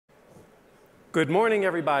Good morning,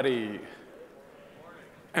 everybody.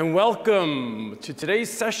 And welcome to today's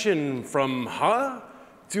session from huh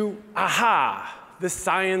to aha, the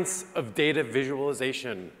science of data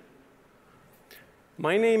visualization.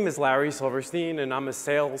 My name is Larry Silverstein, and I'm a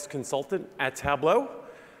sales consultant at Tableau.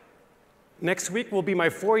 Next week will be my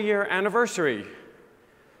 4-year anniversary.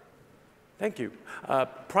 Thank you.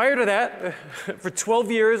 Prior to that, for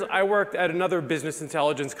 12 years, I worked at another business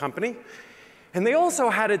intelligence company. And they also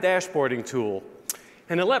had a dashboarding tool.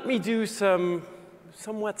 And it let me do some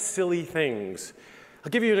somewhat silly things. I'll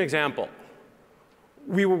give you an example.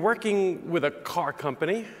 We were working with a car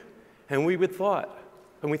company, and we thought,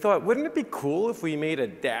 wouldn't it be cool if we made a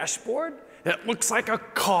dashboard that looks like a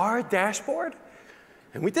car dashboard?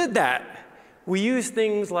 And we did that. We used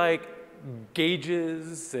things like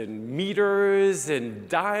gauges and meters and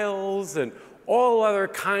dials and all other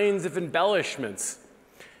kinds of embellishments.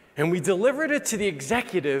 And we delivered it to the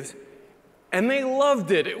executives, and they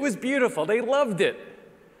loved it. It was beautiful. They loved it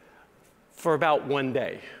for about 1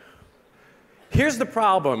 day. Here's the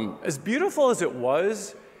problem. As beautiful as it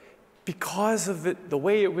was, because of the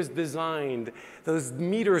way it was designed, those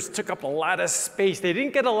meters took up a lot of space. They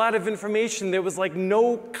didn't get a lot of information. There was like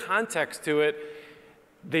no context to it.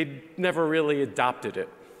 They never really adopted it.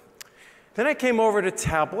 Then I came over to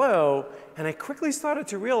Tableau, and I quickly started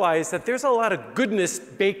to realize that there's a lot of goodness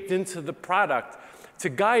baked into the product to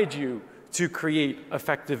guide you to create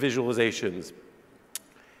effective visualizations.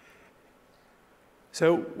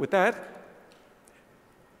 So with that,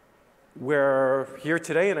 we're here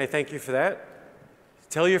today, and I thank you for that.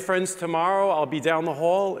 Tell your friends tomorrow I'll be down the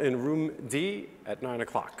hall in room D at 9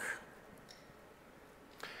 o'clock.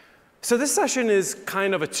 So this session is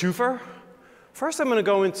kind of a twofer. First, I'm going to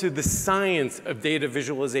go into the science of data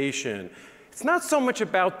visualization. It's not so much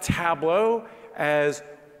about Tableau as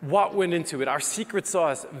what went into it. Our secret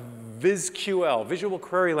sauce, VizQL, visual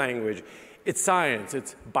query language, it's science,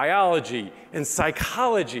 it's biology, and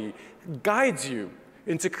psychology guides you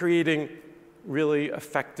into creating really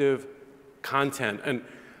effective content. And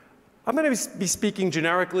I'm going to be speaking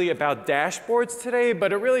generically about dashboards today,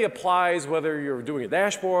 but it really applies whether you're doing a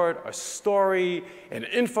dashboard, a story, an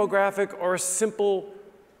infographic, or a simple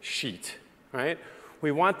sheet, right?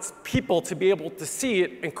 We want people to be able to see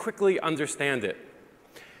it and quickly understand it.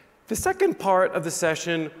 The second part of the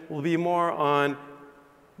session will be more on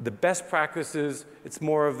the best practices. It's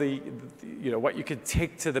more of what you could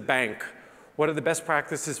take to the bank. What are the best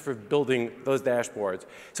practices for building those dashboards?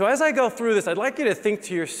 So as I go through this, I'd like you to think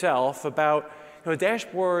to yourself about a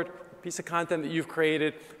dashboard, a piece of content that you've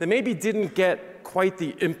created that maybe didn't get quite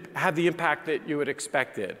have the impact that you had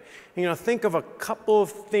expected. Think of a couple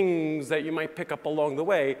of things that you might pick up along the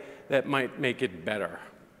way that might make it better.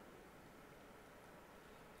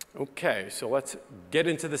 OK, so let's get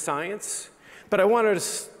into the science. But I wanted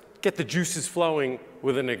to get the juices flowing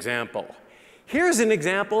with an example. Here's an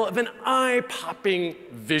example of an eye-popping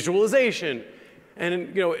visualization.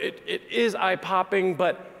 And it is eye-popping,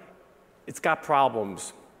 but it's got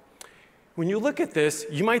problems. When you look at this,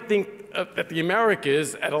 you might think that the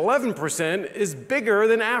Americas at 11% is bigger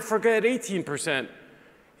than Africa at 18%.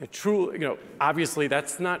 Obviously,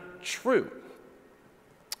 that's not true.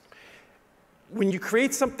 When you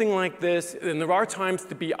create something like this, and there are times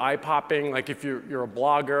to be eye-popping, like if you're a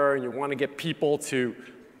blogger and you want to get people to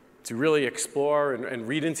really explore and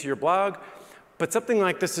read into your blog. But something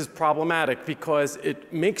like this is problematic because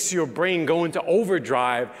it makes your brain go into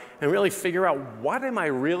overdrive and really figure out, what am I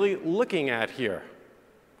really looking at here?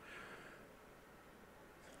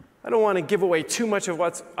 I don't want to give away too much of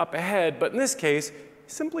what's up ahead, but in this case,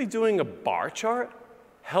 simply doing a bar chart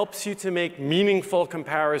helps you to make meaningful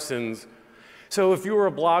comparisons. So if you were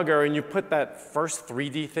a blogger and you put that first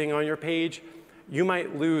 3D thing on your page, you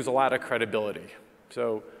might lose a lot of credibility.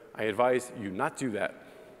 So I advise you not do that.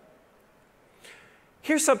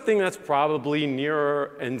 Here's something that's probably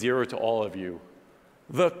nearer and dearer to all of you,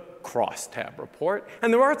 the crosstab report.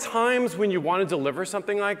 And there are times when you want to deliver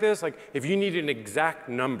something like this, like if you need an exact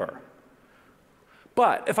number.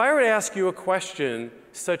 But if I were to ask you a question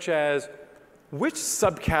such as, which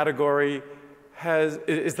subcategory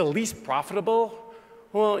is the least profitable?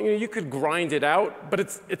 Well, you could grind it out, but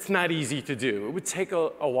it's not easy to do. It would take a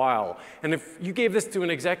while. And if you gave this to an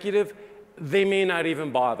executive, they may not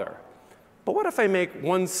even bother. But what if I make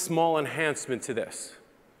one small enhancement to this?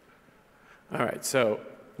 All right, so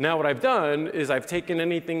now what I've done is I've taken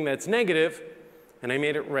anything that's negative, and I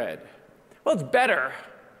made it red. Well, it's better,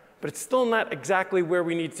 but it's still not exactly where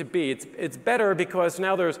we need to be. It's better because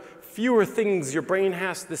now there's fewer things your brain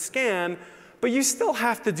has to scan, but you still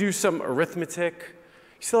have to do some arithmetic.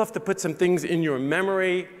 You still have to put some things in your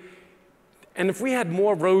memory. And if we had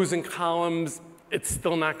more rows and columns, it's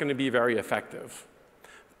still not going to be very effective.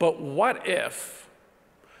 But what if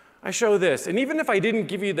I show this? And even if I didn't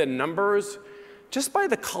give you the numbers, just by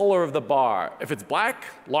the color of the bar, if it's black,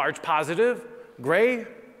 large positive, gray,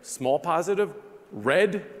 small positive,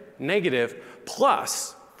 red, negative,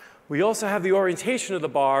 plus we also have the orientation of the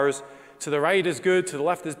bars. To the right is good, to the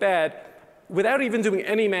left is bad. Without even doing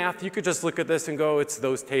any math, you could just look at this and go, it's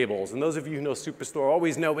those tables. And those of you who know Superstore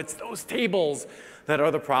always know it's those tables that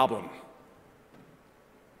are the problem.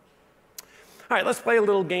 All right, let's play a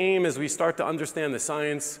little game as we start to understand the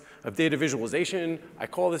science of data visualization. I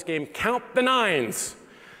call this game Count the Nines.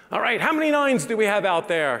 All right, how many nines do we have out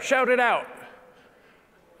there? Shout it out.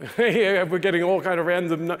 Yeah, we're getting all kind of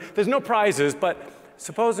random. There's no prizes, but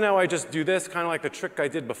suppose now I just do this, kind of like the trick I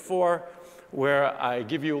did before, where I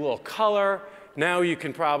give you a little color. Now you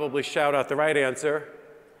can probably shout out the right answer.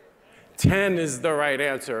 10 is the right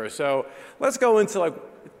answer. So let's go into,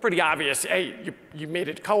 like, pretty obvious. Hey, you made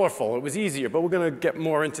it colorful. It was easier, but we're going to get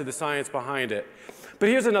more into the science behind it. But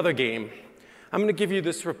here's another game. I'm going to give you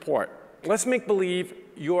this report. Let's make believe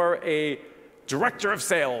you're a director of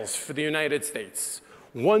sales for the United States.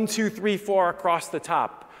 1, 2, 3, 4 across the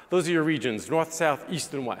top. Those are your regions, north, south,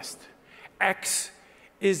 east, and west. X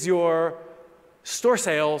is your store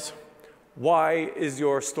sales. Y is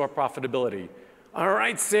your store profitability. All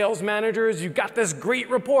right, sales managers, you got this great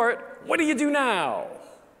report. What do you do now?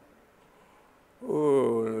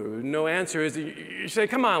 Ooh, no answer is, you say,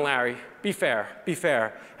 come on, Larry, be fair, be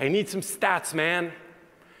fair. I need some stats, man.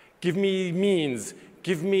 Give me means,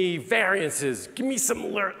 give me variances, give me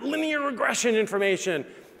some linear regression information.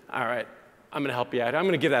 All right, I'm gonna help you out. I'm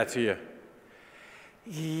gonna give that to you.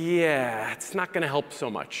 Yeah, it's not gonna help so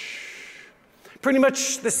much. Pretty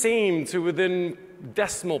much the same to within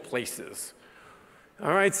decimal places.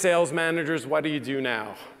 All right, sales managers, what do you do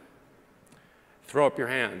now? Throw up your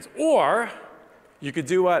hands. Or you could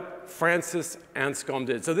do what Francis Anscombe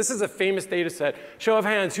did. So this is a famous data set. Show of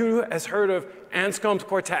hands, who has heard of Anscombe's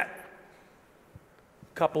quartet?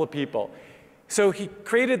 A couple of people. So he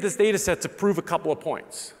created this data set to prove a couple of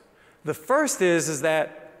points. The first is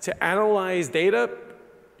that to analyze data,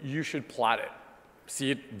 you should plot it, see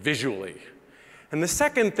it visually. And the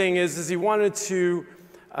second thing is he wanted to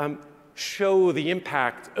show the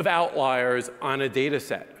impact of outliers on a data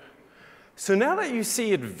set. So now that you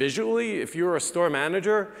see it visually, if you're a store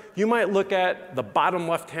manager, you might look at the bottom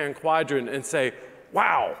left-hand quadrant and say,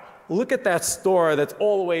 wow, look at that store that's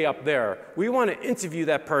all the way up there. We want to interview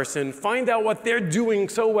that person, find out what they're doing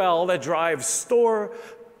so well that drives store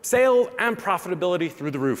sales and profitability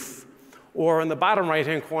through the roof. Or in the bottom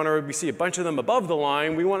right-hand corner, we see a bunch of them above the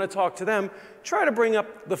line. We want to talk to them, try to bring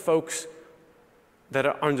up the folks that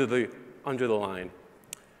are under the line.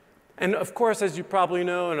 And of course, as you probably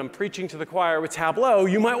know, and I'm preaching to the choir with Tableau,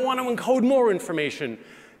 you might want to encode more information.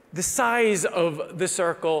 The size of the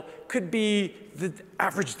circle could be the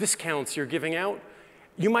average discounts you're giving out.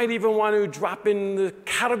 You might even want to drop in the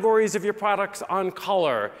categories of your products on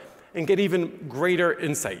color and get even greater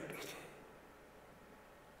insight.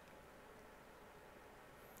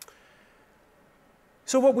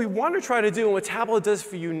 So what we want to try to do, and what Tableau does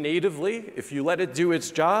for you natively, if you let it do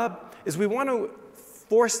its job, is we want to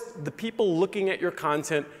force the people looking at your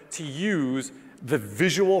content to use the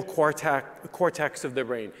visual cortex of their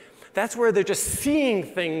brain. That's where they're just seeing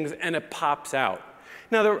things and it pops out.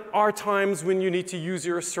 Now, there are times when you need to use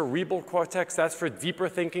your cerebral cortex. That's for deeper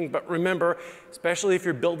thinking. But remember, especially if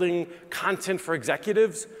you're building content for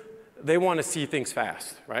executives, they want to see things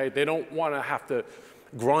fast, right? They don't want to have to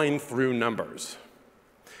grind through numbers.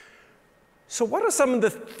 So what are some of the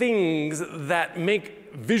things that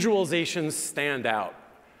make visualizations stand out?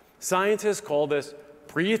 Scientists call this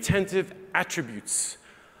pre-attentive attributes.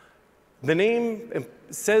 The name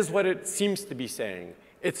says what it seems to be saying.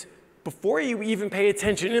 It's before you even pay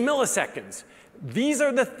attention in milliseconds. These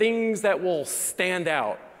are the things that will stand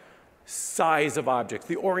out. Size of objects,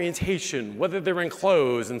 the orientation, whether they're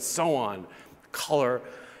enclosed, and so on. Color.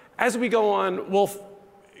 As we go on, we'll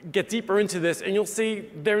get deeper into this, and you'll see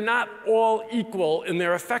they're not all equal in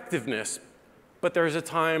their effectiveness, but there's a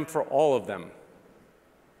time for all of them.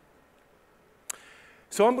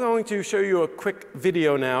 So I'm going to show you a quick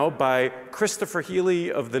video now by Christopher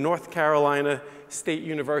Healy of the North Carolina State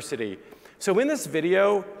University. So in this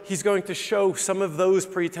video, he's going to show some of those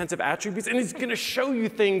pre-attentive attributes, and he's going to show you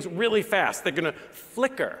things really fast. They're going to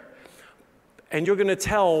flicker, and you're going to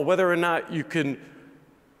tell whether or not you can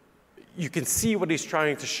see what he's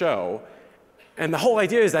trying to show. And the whole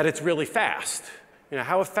idea is that it's really fast. You know,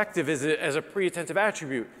 how effective is it as a pre-attentive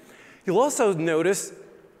attribute? You'll also notice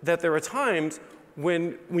that there are times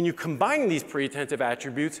when you combine these pre-attentive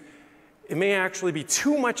attributes, it may actually be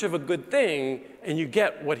too much of a good thing, and you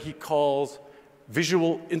get what he calls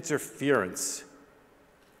visual interference.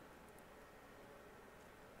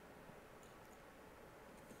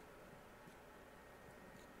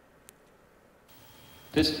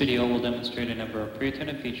 This video will demonstrate a number of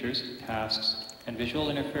pre-attentive features, tasks, and visual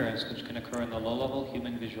interference which can occur in the low-level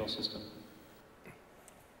human visual system.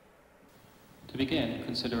 To begin,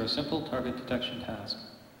 consider a simple target detection task.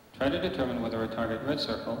 Try to determine whether a target red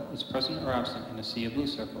circle is present or absent in a sea of blue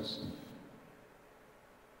circles.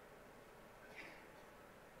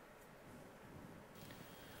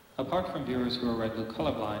 Apart from viewers who are red-blue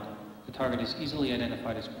colorblind, the target is easily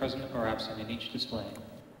identified as present or absent in each display.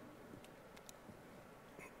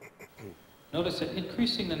 Notice that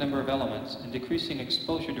increasing the number of elements and decreasing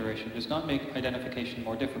exposure duration does not make identification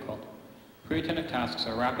more difficult. Pre-attentive tasks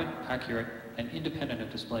are rapid, accurate, and independent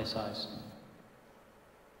of display size.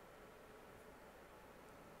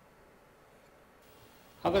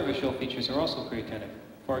 Other visual features are also pre-attentive.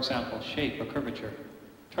 For example, shape or curvature.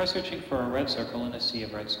 Try searching for a red circle in a sea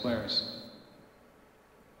of red squares.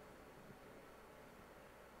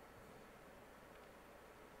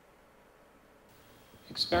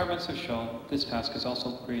 Experiments have shown this task is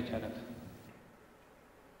also pre-attentive.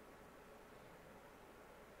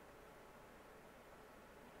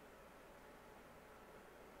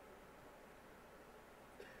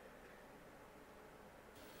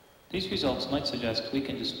 These results might suggest we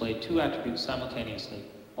can display two attributes simultaneously,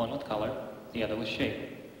 one with color, the other with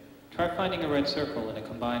shape. Try finding a red circle in a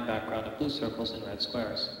combined background of blue circles and red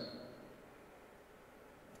squares.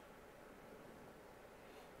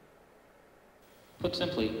 Put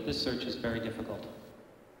simply, this search is very difficult.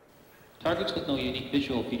 Targets with no unique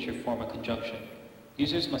visual feature form a conjunction.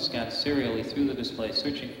 Users must scan serially through the display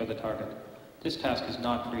searching for the target. This task is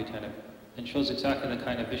not pre-attentive and shows exactly the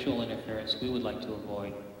kind of visual interference we would like to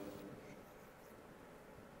avoid.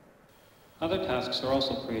 Other tasks are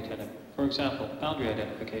also pre-attentive. For example, boundary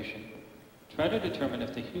identification. Try to determine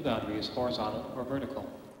if the hue boundary is horizontal or vertical.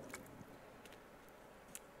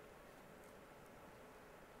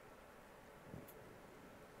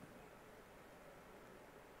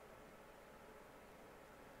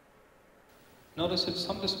 Notice that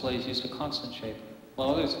some displays use a constant shape, while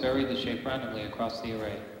others vary the shape randomly across the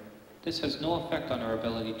array. This has no effect on our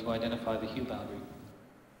ability to identify the hue boundary.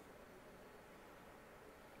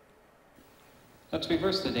 Let's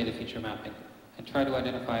reverse the data feature mapping and try to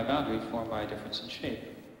identify a boundary formed by a difference in shape.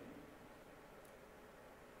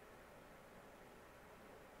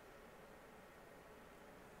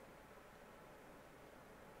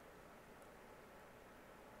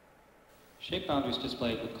 Shape boundaries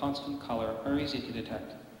displayed with constant color are easy to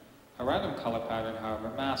detect. A random color pattern,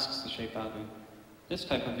 however, masks the shape boundary. This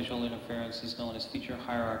type of visual interference is known as feature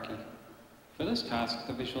hierarchy. For this task,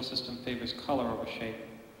 the visual system favors color over shape.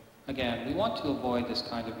 Again, we want to avoid this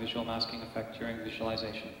kind of visual masking effect during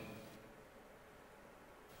visualization.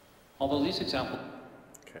 Although these examples...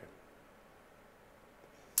 Okay.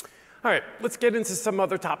 All right, let's get into some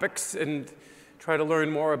other topics and try to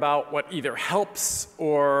learn more about what either helps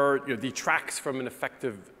or detracts from an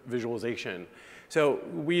effective visualization. So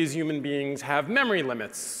we as human beings have memory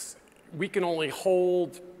limits. We can only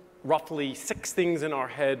hold roughly 6 things in our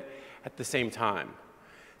head at the same time.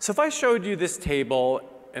 So if I showed you this table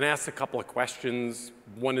and asked a couple of questions,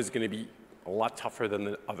 one is going to be a lot tougher than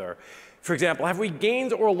the other. For example, have we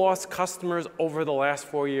gained or lost customers over the last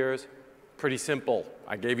 4 years? Pretty simple.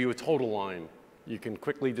 I gave you a total line. You can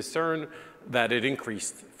quickly discern that it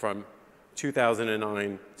increased from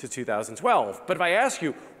 2009 to 2012. But if I ask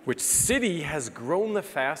you which city has grown the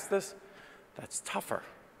fastest, that's tougher.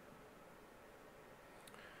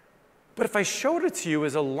 But if I showed it to you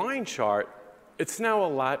as a line chart, it's now a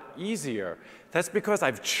lot easier. That's because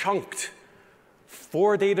I've chunked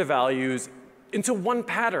 4 data values into one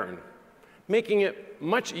pattern, making it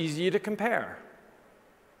much easier to compare.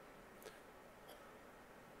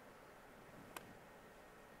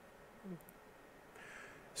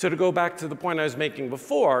 So to go back to the point I was making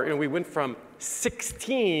before, we went from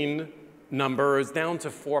 16 numbers down to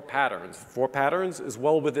 4 patterns. 4 patterns is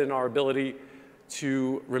well within our ability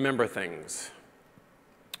to remember things.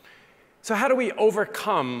 So how do we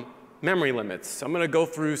overcome memory limits? I'm going to go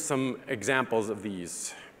through some examples of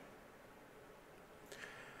these.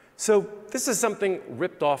 So this is something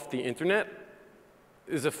ripped off the internet.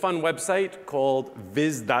 There's a fun website called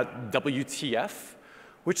viz.wtf,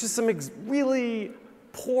 which is some really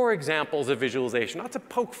poor examples of visualization. Not to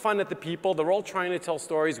poke fun at the people. They're all trying to tell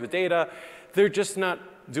stories with data. They're just not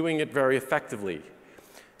doing it very effectively.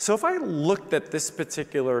 So if I looked at this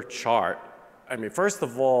particular chart, I mean, first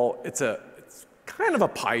of all, it's kind of a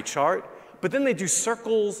pie chart, but then they do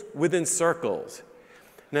circles within circles.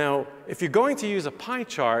 Now, if you're going to use a pie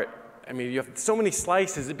chart, I mean, you have so many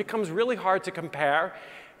slices, it becomes really hard to compare.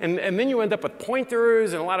 And then you end up with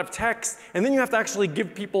pointers and a lot of text, and then you have to actually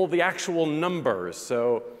give people the actual numbers.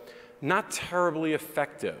 So not terribly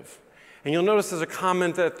effective. And you'll notice there's a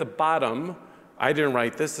comment at the bottom. I didn't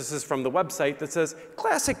write this. This is from the website that says,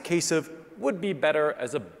 classic case of would be better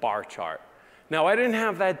as a bar chart. Now, I didn't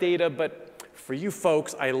have that data, but for you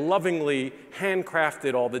folks, I lovingly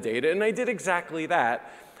handcrafted all the data, and I did exactly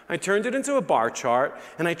that. I turned it into a bar chart,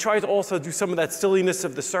 and I tried to also do some of that silliness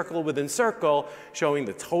of the circle within circle, showing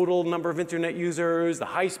the total number of internet users, the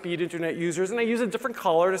high-speed internet users, and I used a different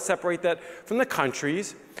color to separate that from the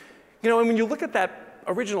countries. You know, and when you look at that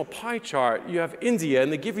original pie chart, you have India,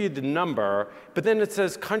 and they give you the number, but then it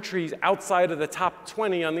says countries outside of the top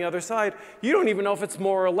 20 on the other side. You don't even know if it's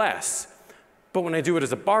more or less. But when I do it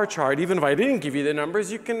as a bar chart, even if I didn't give you the numbers,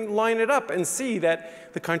 you can line it up and see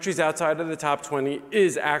that the countries outside of the top 20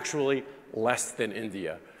 is actually less than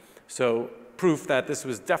India. So proof that this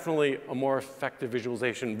was definitely a more effective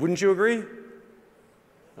visualization. Wouldn't you agree?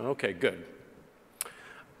 OK, good.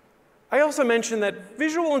 I also mentioned that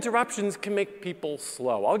visual interruptions can make people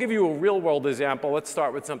slow. I'll give you a real-world example. Let's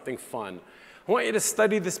start with something fun. I want you to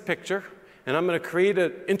study this picture, and I'm going to create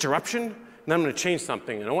an interruption. And I'm going to change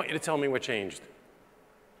something, and I want you to tell me what changed.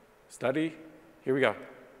 Study. Here we go.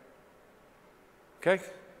 OK?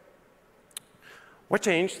 What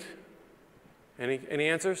changed? Any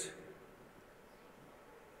answers?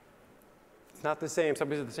 It's not the same.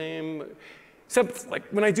 Somebody said the same. Except, like,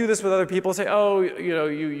 when I do this with other people, say, oh, you know,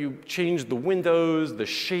 you changed the windows, the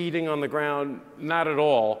shading on the ground. Not at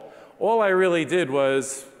all. All I really did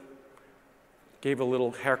was gave a little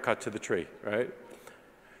haircut to the tree, right?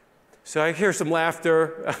 So I hear some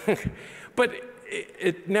laughter, but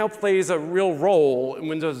it now plays a real role in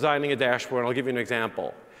Windows designing a dashboard, and I'll give you an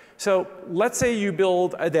example. So let's say you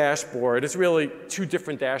build a dashboard. It's really two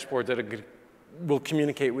different dashboards that will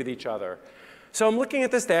communicate with each other. So I'm looking at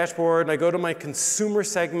this dashboard, and I go to my consumer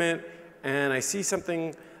segment, and I see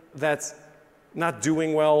something that's not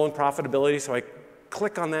doing well in profitability, so I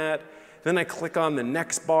click on that. Then I click on the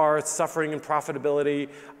next bar, it's suffering in profitability.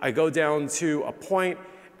 I go down to a point.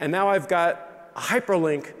 And now I've got a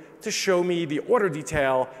hyperlink to show me the order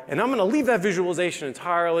detail, and I'm going to leave that visualization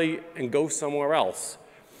entirely and go somewhere else.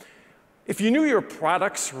 If you knew your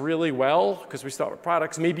products really well, because we start with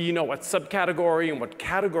products, maybe you know what subcategory and what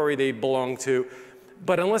category they belong to.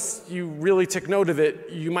 But unless you really took note of it,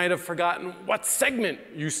 you might have forgotten what segment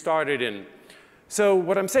you started in. So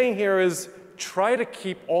what I'm saying here is try to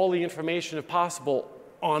keep all the information, if possible,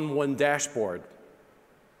 on one dashboard.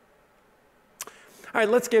 All right,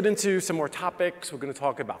 let's get into some more topics. We're going to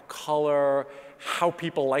talk about color, how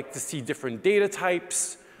people like to see different data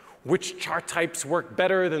types, which chart types work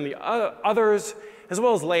better than the others, as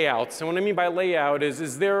well as layouts. And what I mean by layout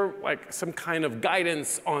is there like some kind of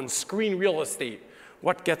guidance on screen real estate?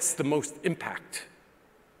 What gets the most impact?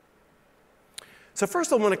 So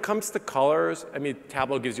first of all, when it comes to colors, I mean,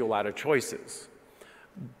 Tableau gives you a lot of choices.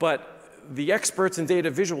 But the experts in data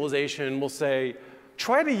visualization will say,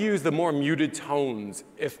 try to use the more muted tones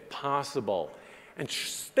if possible, and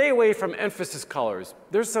stay away from emphasis colors.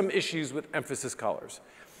 There's some issues with emphasis colors.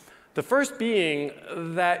 The first being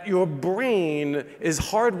that your brain is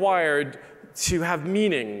hardwired to have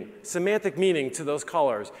meaning, semantic meaning to those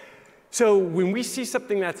colors. So when we see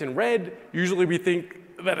something that's in red, usually we think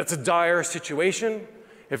that it's a dire situation.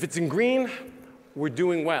 If it's in green, we're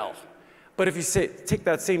doing well. But if you say, take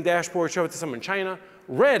that same dashboard, show it to someone in China,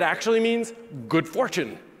 red actually means good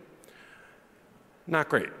fortune. Not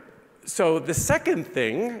great. So the second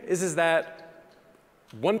thing is that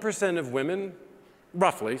 1% of women,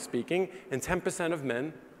 roughly speaking, and 10% of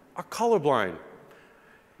men are colorblind.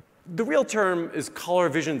 The real term is color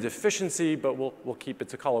vision deficiency, but we'll keep it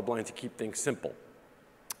to colorblind to keep things simple.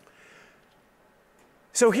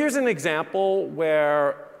 So here's an example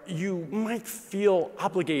where you might feel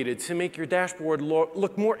obligated to make your dashboard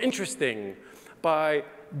look more interesting by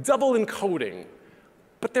double encoding.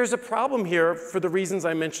 But there's a problem here for the reasons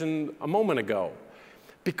I mentioned a moment ago.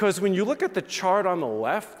 Because when you look at the chart on the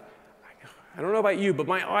left, I don't know about you, but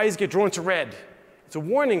my eyes get drawn to red. It's a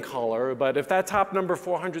warning color, but if that top number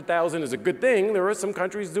 400,000 is a good thing, there are some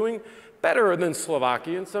countries doing better than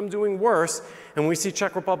Slovakia and some doing worse. And when we see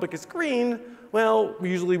Czech Republic as green, well,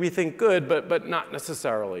 usually we think good, but not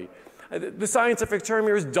necessarily. The scientific term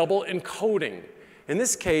here is double encoding. In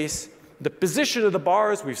this case, the position of the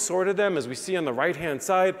bars, we've sorted them, as we see on the right-hand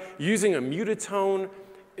side, using a muted tone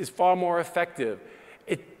is far more effective.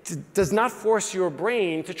 It does not force your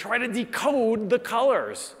brain to try to decode the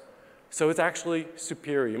colors. So it's actually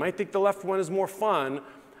superior. You might think the left one is more fun,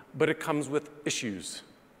 but it comes with issues.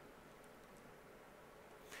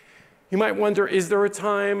 You might wonder, is there a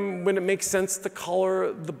time when it makes sense to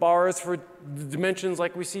color the bars for the dimensions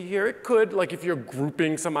like we see here? It could, like if you're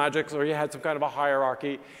grouping some objects or you had some kind of a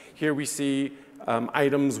hierarchy. Here we see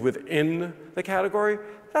items within the category.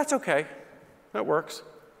 That's OK. That works.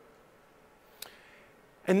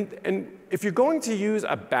 And if you're going to use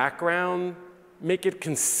a background, make it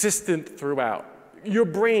consistent throughout. Your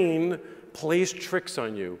brain plays tricks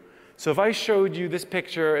on you. So if I showed you this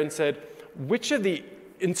picture and said, which of the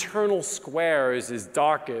internal squares is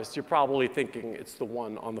darkest, you're probably thinking it's the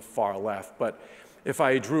one on the far left. But if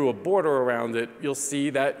I drew a border around it, you'll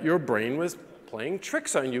see that your brain was playing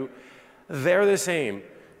tricks on you. They're the same.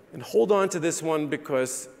 And hold on to this one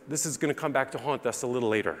because this is going to come back to haunt us a little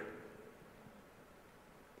later.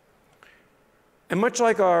 And much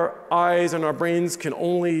like our eyes and our brains can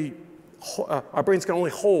only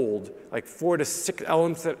hold like 4 to 6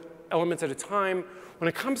 elements at a time, when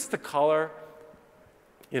it comes to color,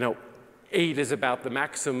 8 is about the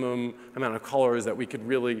maximum amount of colors that we could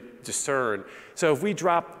really discern. So if we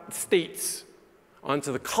drop states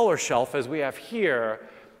onto the color shelf, as we have here,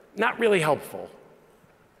 not really helpful.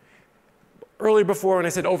 Earlier before, when I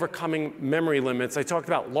said overcoming memory limits, I talked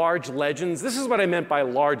about large legends. This is what I meant by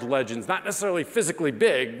large legends, not necessarily physically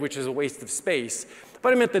big, which is a waste of space,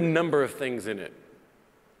 but I meant the number of things in it.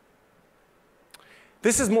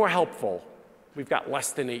 This is more helpful. We've got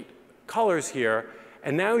less than 8 colors here,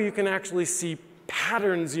 and now you can actually see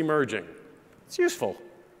patterns emerging. It's useful.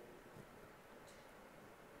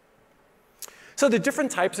 So the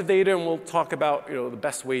different types of data, and we'll talk about the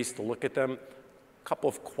best ways to look at them. A couple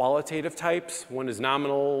of qualitative types. One is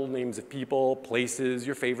nominal, names of people, places,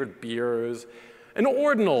 your favorite beers. An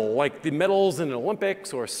ordinal, like the medals in the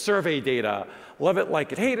Olympics, or survey data. Love it,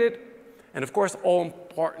 like it, hate it. And of course, all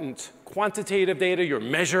important quantitative data, your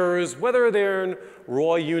measures, whether they're in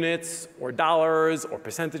raw units, or dollars, or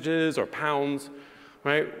percentages, or pounds,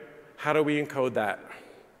 right? How do we encode that?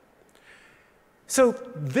 So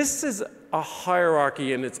this is a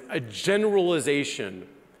hierarchy, and it's a generalization.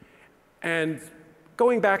 And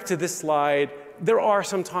going back to this slide, there are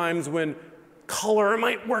some times when color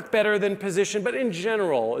might work better than position, but in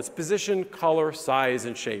general, it's position, color, size,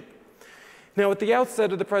 and shape. Now, at the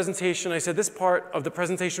outset of the presentation, I said this part of the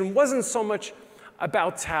presentation wasn't so much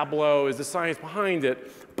about Tableau as the science behind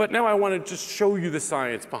it, but now I want to just show you the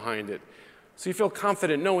science behind it. So you feel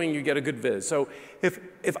confident knowing you get a good viz. So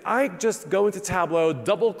if I just go into Tableau,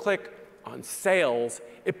 double-click on sales,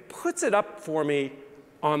 it puts it up for me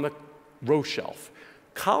on the row shelf.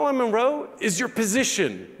 Column and row is your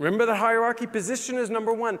position. Remember the hierarchy? Position is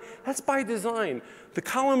number 1. That's by design. The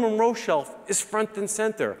column and row shelf is front and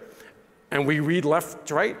center. And we read left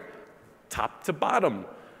to right, top to bottom.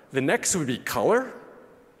 The next would be color,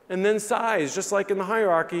 and then size, just like in the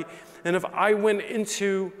hierarchy. And if I went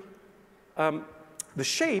into the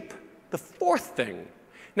shape, the 4th thing.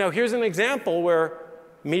 Now, here's an example where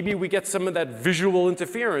maybe we get some of that visual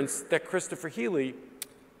interference that Christopher Healy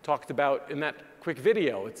talked about in that quick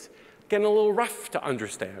video. It's getting a little rough to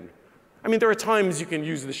understand. I mean, there are times you can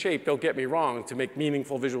use the shape, don't get me wrong, to make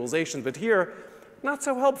meaningful visualizations, but here, not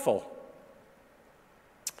so helpful.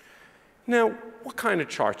 Now, what kind of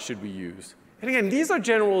chart should we use? And again, these are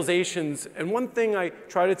generalizations, and one thing I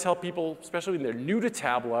try to tell people, especially when they're new to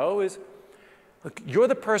Tableau, is, look, you're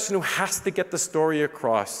the person who has to get the story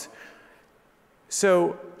across.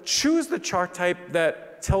 So choose the chart type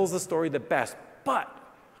that tells the story the best, but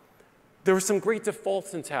there are some great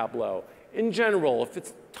defaults in Tableau. In general, if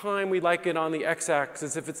it's time, we like it on the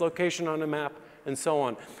x-axis, if it's location on a map, and so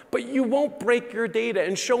on. But you won't break your data,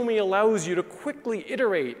 and Show Me allows you to quickly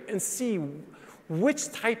iterate and see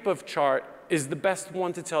which type of chart is the best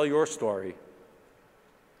one to tell your story.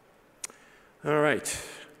 All right.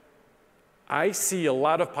 I see a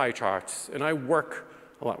lot of pie charts, and I work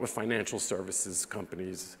a lot with financial services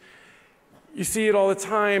companies. You see it all the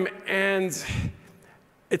time, and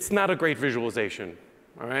it's not a great visualization,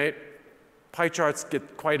 all right? Pie charts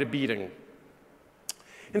get quite a beating.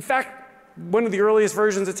 In fact, one of the earliest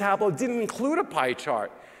versions of Tableau didn't include a pie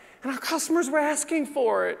chart, and our customers were asking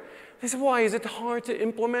for it. They said, why, is it hard to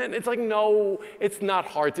implement? It's like, no, it's not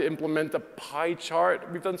hard to implement a pie chart.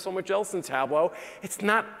 We've done so much else in Tableau. It's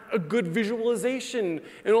not a good visualization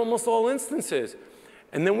in almost all instances.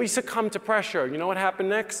 And then we succumbed to pressure. You know what happened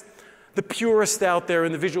next? The purists out there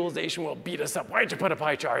in the visualization will beat us up. Why'd you put a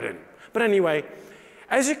pie chart in? But anyway,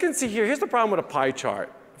 as you can see here, here's the problem with a pie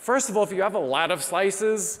chart. First of all, if you have a lot of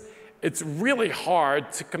slices, it's really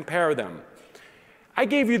hard to compare them. I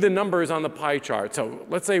gave you the numbers on the pie chart. So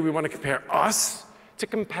let's say we want to compare us to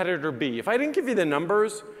competitor B. If I didn't give you the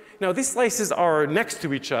numbers, now these slices are next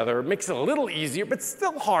to each other. It makes it a little easier, but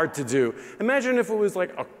still hard to do. Imagine if it was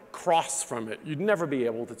like across from it. You'd never be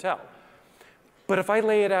able to tell. But if I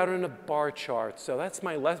lay it out in a bar chart, so that's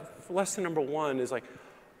my lesson number one, is like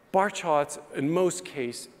bar charts in most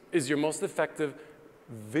cases is your most effective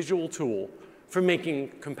visual tool for making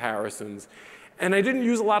comparisons. And I didn't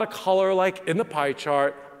use a lot of color like in the pie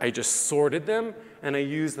chart. I just sorted them, and I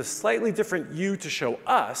used a slightly different U to show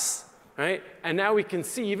us, right? And now we can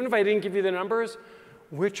see, even if I didn't give you the numbers,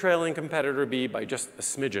 we're trailing competitor B by just a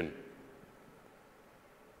smidgen.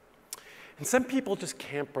 And some people just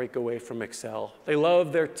can't break away from Excel. They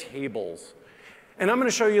love their tables. And I'm going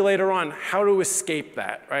to show you later on how to escape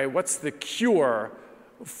that, right? What's the cure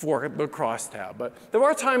for the crosstab? But there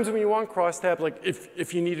are times when you want crosstab, like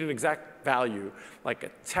if you need an exact value, like a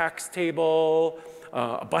tax table,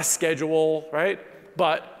 a bus schedule, right?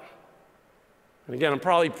 But, and again, I'm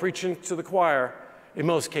probably preaching to the choir, in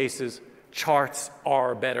most cases, charts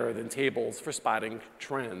are better than tables for spotting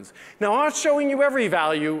trends. Now, I'm not showing you every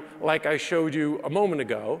value like I showed you a moment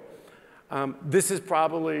ago. This is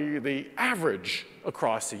probably the average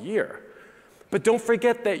across a year. But don't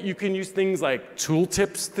forget that you can use things like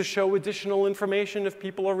tooltips to show additional information if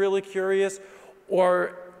people are really curious,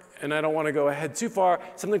 or, and I don't want to go ahead too far,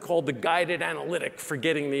 something called the guided analytic for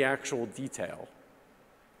getting the actual detail.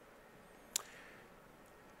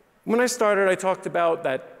 When I started, I talked about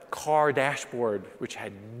that car dashboard, which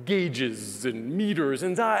had gauges and meters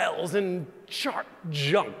and dials and chart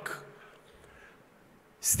junk.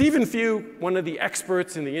 Stephen Few, one of the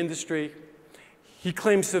experts in the industry, he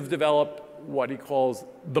claims to have developed what he calls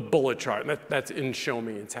the bullet chart. That's in Show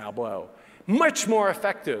Me in Tableau. Much more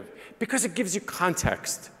effective because it gives you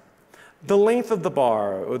context. The length of the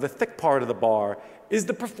bar, or the thick part of the bar, is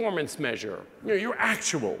the performance measure, your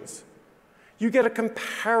actuals. You get a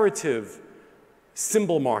comparative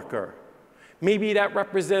symbol marker. Maybe that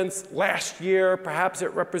represents last year, perhaps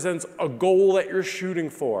it represents a goal that you're shooting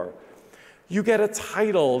for. You get a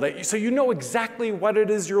title, so you know exactly what it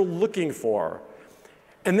is you're looking for.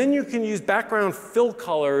 And then you can use background fill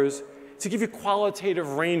colors to give you qualitative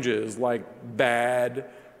ranges like bad,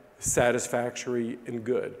 satisfactory, and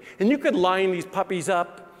good. And you could line these puppies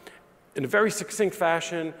up in a very succinct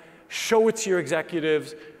fashion, show it to your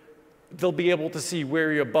executives. They'll be able to see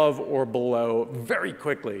where you're above or below very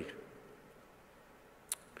quickly.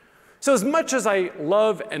 So as much as I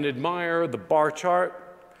love and admire the bar chart,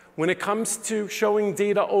 when it comes to showing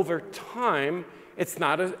data over time, it's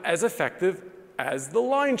not as effective as the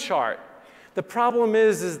line chart. The problem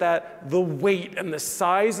is that the weight and the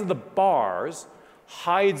size of the bars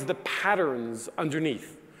hides the patterns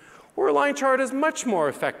underneath, where a line chart is much more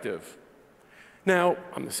effective. Now,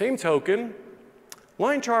 on the same token,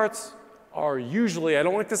 line charts are usually, I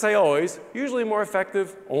don't like to say always, usually more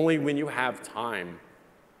effective only when you have time.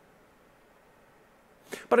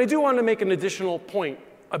 But I do want to make an additional point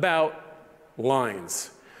about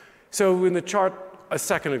lines. So in the chart a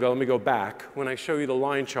second ago, let me go back, when I show you the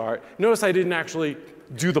line chart, notice I didn't actually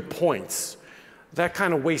do the points. That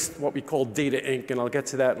kind of wastes what we call data ink, and I'll get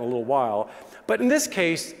to that in a little while. But in this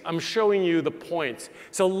case, I'm showing you the points.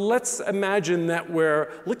 So let's imagine that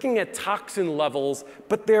we're looking at toxin levels,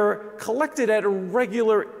 but they're collected at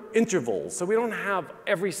irregular intervals, so we don't have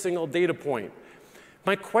every single data point.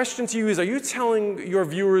 My question to you is, are you telling your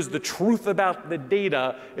viewers the truth about the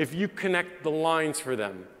data if you connect the lines for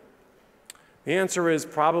them? The answer is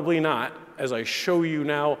probably not, as I show you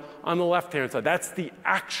now on the left-hand side. That's the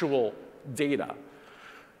actual data.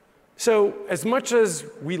 So as much as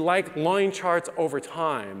we like line charts over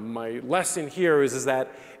time, my lesson here is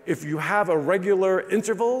that if you have irregular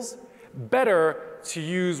intervals, better to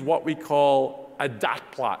use what we call a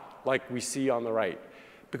dot plot, like we see on the right,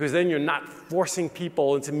 because then you're not forcing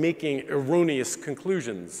people into making erroneous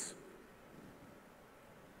conclusions.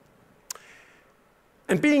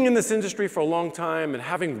 And being in this industry for a long time and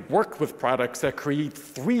having worked with products that create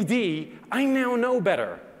 3D, I now know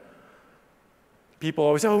better. People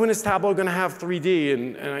always say, oh, when is Tableau going to have 3D?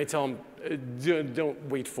 And I tell them, don't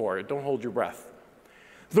wait for it. Don't hold your breath.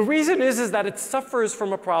 The reason is that it suffers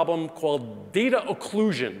from a problem called data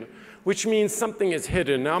occlusion, which means something is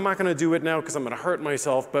hidden. Now, I'm not going to do it now because I'm going to hurt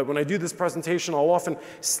myself, but when I do this presentation, I'll often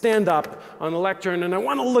stand up on the lectern, and I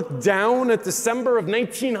want to look down at December of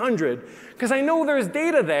 1900, because I know there's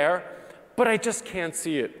data there, but I just can't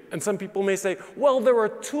see it. And some people may say, well, there are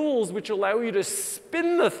tools which allow you to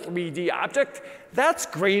spin the 3D object. That's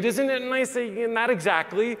great, isn't it? And I say, not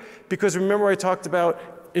exactly, because remember I talked about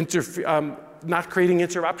not creating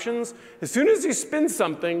interruptions. As soon as you spin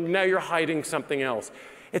something, now you're hiding something else.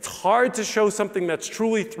 It's hard to show something that's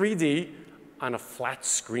truly 3D on a flat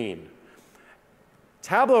screen.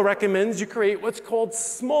 Tableau recommends you create what's called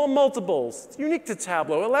small multiples. It's unique to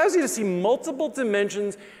Tableau. It allows you to see multiple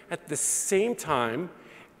dimensions at the same time,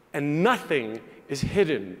 and nothing is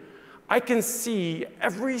hidden. I can see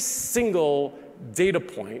every single data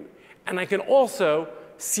point, and I can also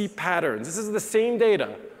see patterns. This is the same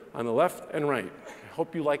data on the left and right. I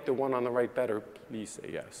hope you like the one on the right better. Please say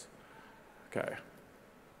yes. Okay.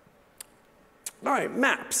 All right,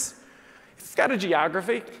 maps. If you've got a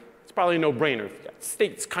geography, it's probably a no-brainer. If you've got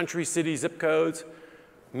states, countries, cities, zip codes,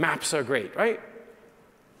 maps are great, right?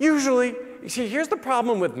 Usually, you see, here's the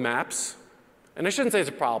problem with maps. And I shouldn't say it's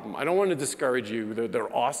a problem. I don't want to discourage you.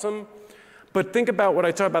 They're awesome. But think about what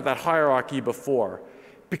I talked about, that hierarchy before.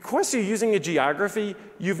 Because you're using a geography,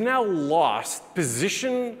 you've now lost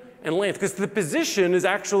position and length, because the position is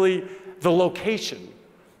actually the location,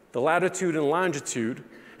 the latitude and longitude,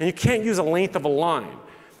 and you can't use a length of a line.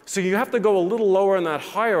 So you have to go a little lower in that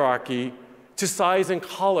hierarchy to size and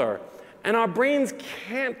color. And our brains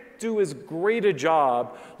can't do as great a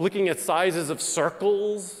job looking at sizes of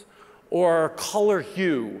circles or color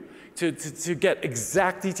hue to get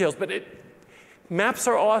exact details. But maps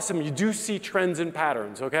are awesome. You do see trends and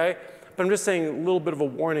patterns, okay? But I'm just saying a little bit of a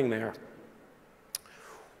warning there.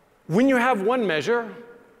 When you have one measure,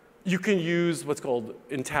 you can use what's called,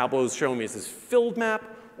 in Tableau's show me, it says filled map,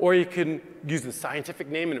 or you can use the scientific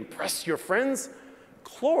name and impress your friends,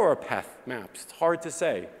 choropath maps. It's hard to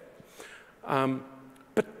say.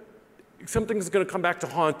 But something's going to come back to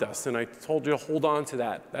haunt us, and I told you to hold on to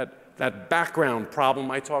that background problem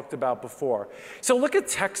I talked about before. So look at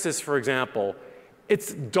Texas, for example.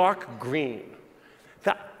 It's dark green.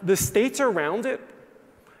 The states around it,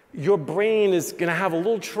 your brain is going to have a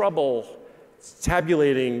little trouble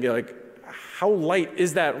tabulating, like, how light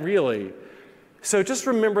is that really? So just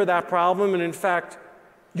remember that problem, and in fact,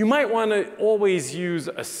 you might want to always use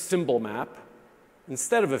a symbol map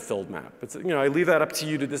instead of a filled map. It's, I leave that up to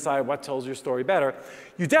you to decide what tells your story better.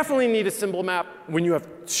 You definitely need a symbol map when you have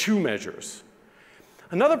two measures.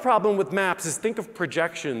 Another problem with maps is think of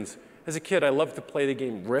projections. As a kid, I loved to play the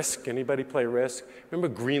game Risk. Anybody play Risk? Remember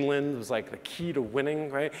Greenland was like the key to winning,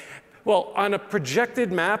 right? Well, on a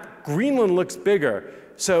projected map, Greenland looks bigger.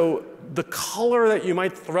 So the color that you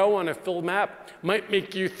might throw on a filled map might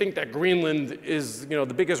make you think that Greenland is, the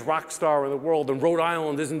biggest rock star in the world and Rhode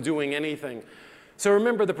Island isn't doing anything. So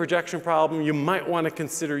remember the projection problem. You might want to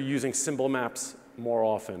consider using symbol maps more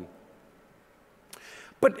often.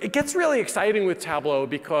 But it gets really exciting with Tableau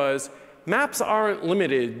because maps aren't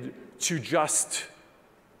limited to just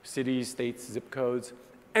cities, states, zip codes.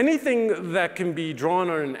 Anything that can be drawn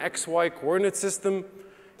on an XY coordinate system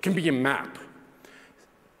can be a map.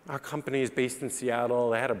 Our company is based in Seattle.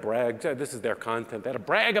 They had a brag. This is their content. They had a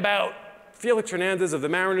brag about Felix Hernandez of the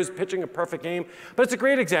Mariners pitching a perfect game. But it's a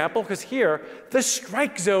great example because here, the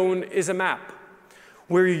strike zone is a map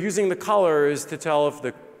where you're using the colors to tell if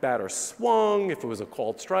the batter swung, if it was a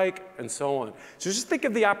called strike, and so on. So just think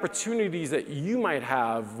of the opportunities that you might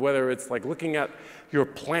have, whether it's like looking at your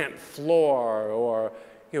plant floor or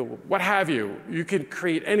what have you. You can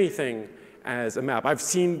create anything as a map. I've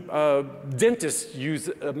seen dentists use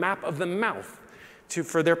a map of the mouth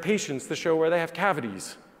for their patients to show where they have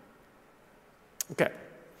cavities. Okay,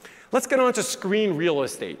 let's get on to screen real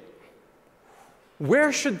estate.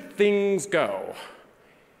 Where should things go?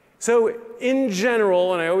 So in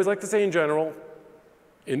general, and I always like to say in general,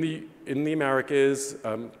 in the Americas,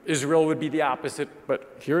 Israel would be the opposite,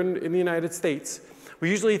 but here in the United States, we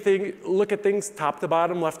usually look at things top to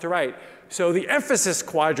bottom, left to right. So the emphasis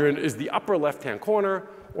quadrant is the upper left-hand corner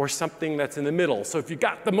or something that's in the middle. So if you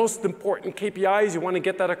got the most important KPIs, you want to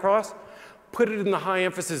get that across, put it in the high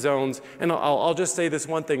emphasis zones. And I'll just say this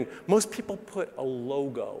one thing. Most people put a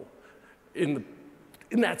logo in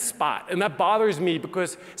that spot. And that bothers me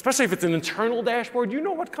because, especially if it's an internal dashboard, you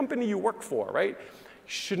know what company you work for, right?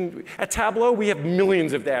 At Tableau, we have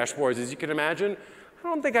millions of dashboards, as you can imagine. I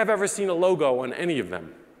don't think I've ever seen a logo on any of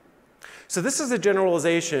them. So this is a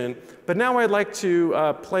generalization, but now I'd like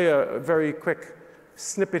to play a very quick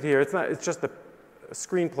snippet here. It's just a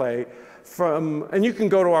screenplay and you can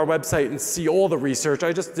go to our website and see all the research.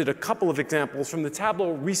 I just did a couple of examples from the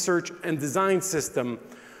Tableau Research and Design System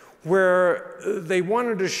where they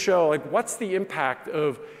wanted to show what's the impact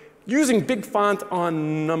of using big font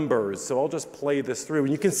on numbers. So I'll just play this through.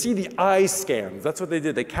 And you can see the eye scans. That's what they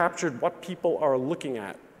did. They captured what people are looking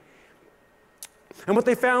at. And what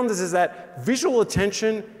they found is that visual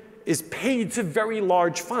attention is paid to very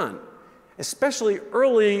large font. especially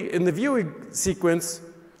early in the viewing sequence,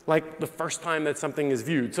 like the first time that something is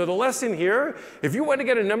viewed. So the lesson here, if you want to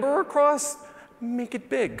get a number across, make it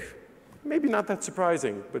big. Maybe not that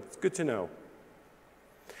surprising, but it's good to know.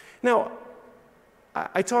 Now,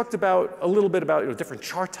 I talked a little bit about different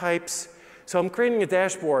chart types. So I'm creating a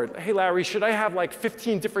dashboard. Hey, Larry, should I have like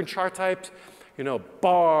 15 different chart types?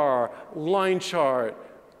 Bar, line chart,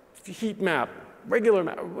 heat map, regular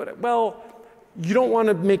map. Well, you don't want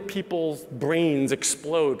to make people's brains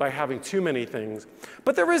explode by having too many things.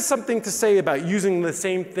 But there is something to say about using the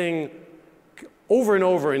same thing over and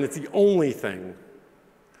over, and it's the only thing.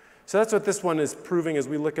 So that's what this one is proving as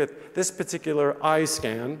we look at this particular eye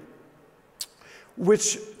scan,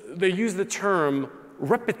 which they use the term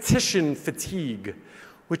repetition fatigue,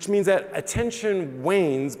 which means that attention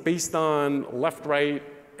wanes based on left, right,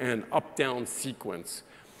 and up-down sequence.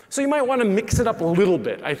 So you might want to mix it up a little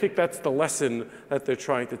bit. I think that's the lesson that they're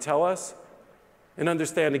trying to tell us. And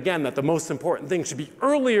understand, again, that the most important thing should be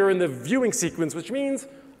earlier in the viewing sequence, which means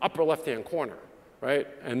upper left-hand corner, right?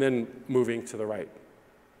 And then moving to the right.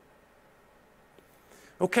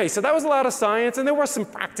 OK, so that was a lot of science, and there were some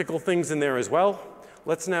practical things in there as well.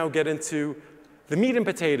 Let's now get into the meat and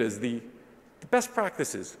potatoes, the best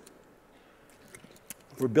practices.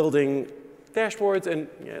 We're building dashboards and,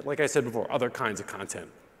 like I said before, other kinds of content.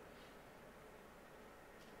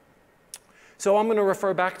 So I'm going to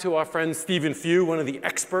refer back to our friend Stephen Few, one of the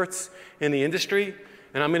experts in the industry.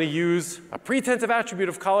 And I'm going to use a pretensive attribute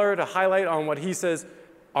of color to highlight on what he says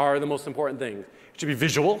are the most important things. It should be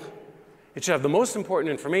visual. It should have the most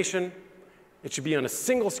important information. It should be on a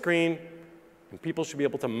single screen. And people should be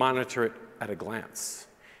able to monitor it at a glance.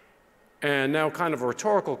 And now kind of a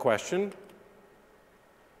rhetorical question.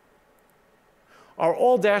 Are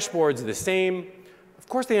all dashboards the same? Of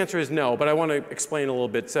course, the answer is no, but I want to explain a little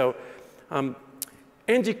bit. So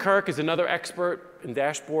Andy Kirk is another expert in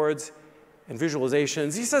dashboards and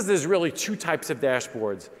visualizations. He says there's really two types of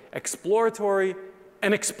dashboards, exploratory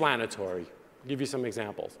and explanatory. I'll give you some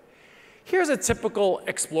examples. Here's a typical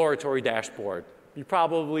exploratory dashboard. You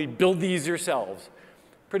probably build these yourselves.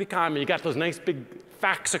 Pretty common. You got those nice big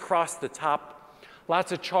facts across the top,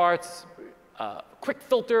 lots of charts, quick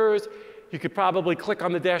filters. You could probably click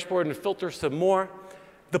on the dashboard and filter some more.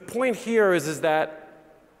 The point here is that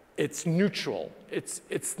it's neutral.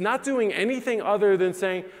 It's not doing anything other than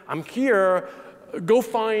saying, I'm here, go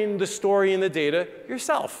find the story and the data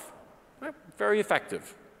yourself. Right? Very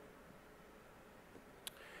effective.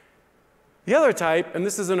 The other type, and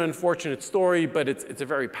this is an unfortunate story, but it's a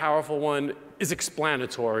very powerful one, is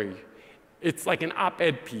explanatory. It's like an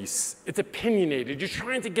op-ed piece. It's opinionated. You're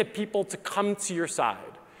trying to get people to come to your side.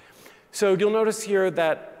 So you'll notice here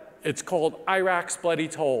that it's called Iraq's Bloody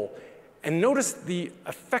Toll. And notice the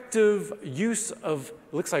effective use of,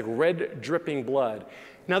 it looks like red dripping blood.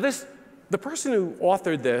 Now the person who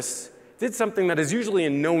authored this did something that is usually a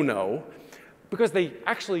no-no, because they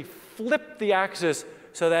actually flipped the axis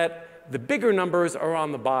so that the bigger numbers are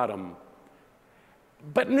on the bottom.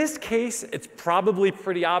 But in this case, it's probably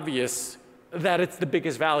pretty obvious that it's the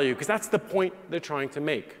biggest value, because that's the point they're trying to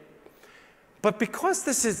make. But because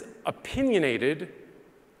this is opinionated,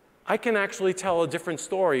 I can actually tell a different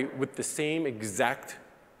story with the same exact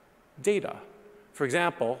data. For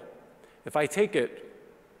example, if I take it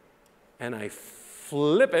and I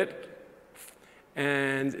flip it,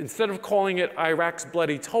 and instead of calling it Iraq's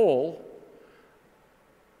Bloody Toll,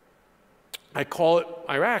 I call it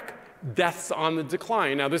Iraq, deaths on the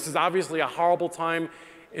decline. Now, this is obviously a horrible time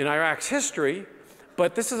in Iraq's history,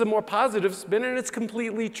 but this is a more positive spin, and it's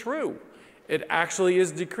completely true. It actually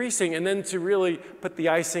is decreasing. And then to really put the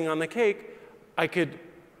icing on the cake, I could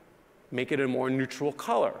make it a more neutral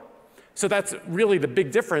color. So that's really the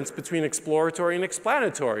big difference between exploratory and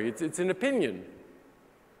explanatory. It's an opinion.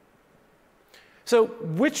 So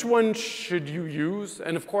which one should you use?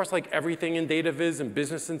 And of course, like everything in data viz and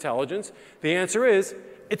business intelligence, the answer is,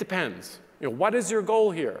 it depends. What is your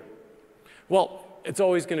goal here? Well, it's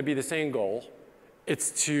always going to be the same goal.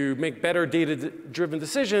 It's to make better data-driven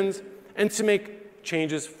decisions and to make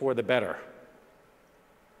changes for the better.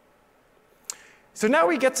 So now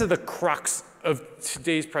we get to the crux of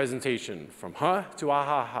today's presentation, from huh to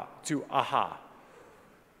aha to aha.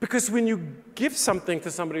 Because when you give something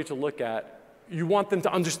to somebody to look at, you want them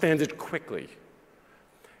to understand it quickly.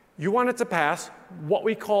 You want it to pass what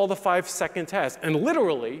we call the 5-second test. And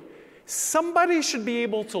literally, somebody should be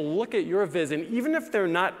able to look at your viz, and even if they're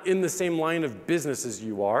not in the same line of business as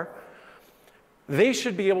you are, they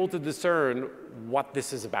should be able to discern what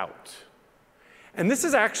this is about. And this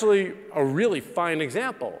is actually a really fine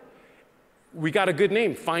example. We got a good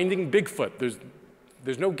name, Finding Bigfoot. There's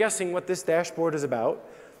There's no guessing what this dashboard is about.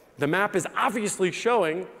 The map is obviously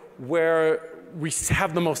showing where we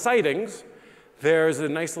have the most sightings. There's a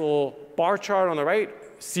nice little bar chart on the right,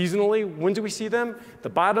 seasonally. When do we see them? The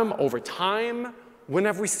bottom, over time. When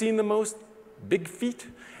have we seen the most big feet?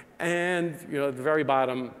 And at the very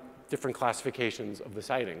bottom, different classifications of the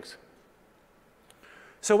sightings.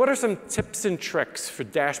 So what are some tips and tricks for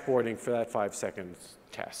dashboarding for that 5-second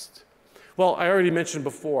test? Well, I already mentioned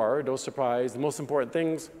before, no surprise, the most important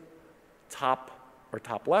things, top or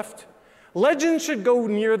top left. Legends should go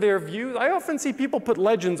near their view. I often see people put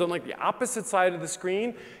legends on like the opposite side of the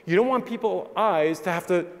screen. You don't want people's eyes to have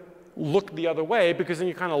to look the other way because then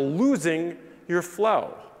you're kind of losing your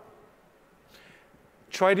flow.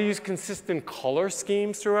 Try to use consistent color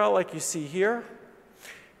schemes throughout like you see here.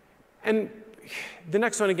 And the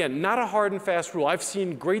next one, again, not a hard and fast rule. I've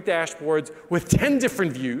seen great dashboards with 10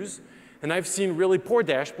 different views, and I've seen really poor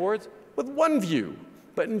dashboards with 1 view.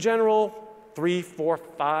 But in general, 3, 4,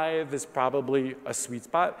 5 is probably a sweet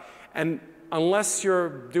spot. And unless you're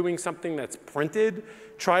doing something that's printed,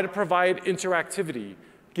 try to provide interactivity.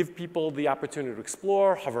 Give people the opportunity to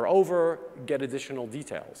explore, hover over, get additional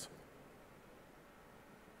details.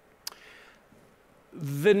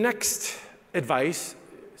 The next advice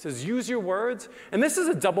says use your words. And this is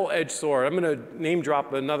a double-edged sword. I'm going to name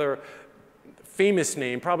drop another famous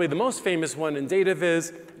name, probably the most famous one in data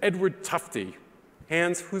viz, Edward Tufte.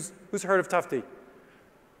 Hands, who's heard of Tufte?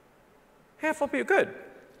 Half of you, good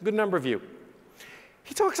number of you.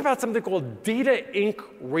 He talks about something called data inc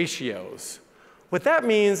ratios. What that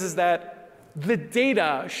means is that the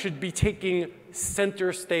data should be taking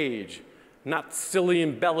center stage, not silly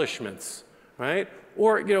embellishments, right?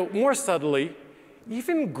 Or more subtly,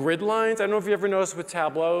 even grid lines. I don't know if you ever noticed with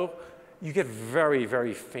Tableau, you get very,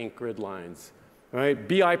 very faint grid lines. Right?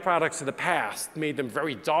 BI products of the past made them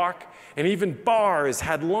very dark, and even bars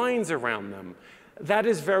had lines around them. That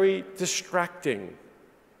is very distracting.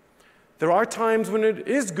 There are times when it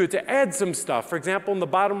is good to add some stuff. For example, in the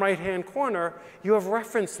bottom right-hand corner, you have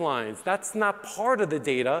reference lines. That's not part of the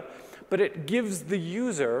data, but it gives the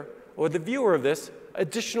user or the viewer of this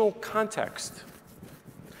additional context.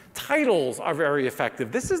 Titles are very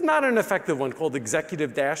effective. This is not an effective one called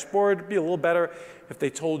Executive Dashboard. It'd be a little better if they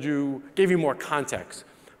gave you more context.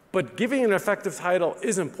 But giving an effective title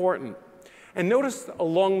is important. And notice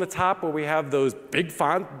along the top where we have those big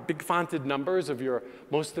fonted numbers of your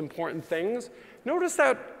most important things, notice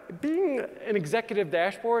that being an executive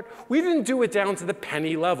dashboard, we didn't do it down to the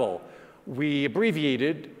penny level. We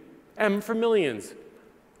abbreviated M for millions.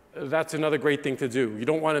 That's another great thing to do. You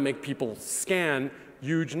don't want to make people scan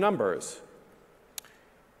huge numbers.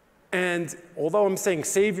 And although I'm saying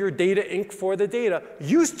save your data inc for the data,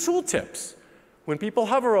 use tooltips. When people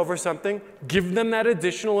hover over something, give them that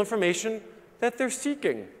additional information that they're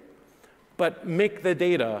seeking, but make the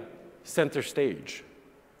data center stage.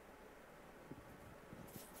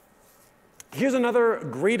 Here's another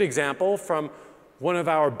great example from one of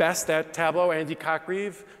our best at Tableau, Andy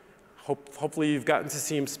Cockreeve. Hopefully you've gotten to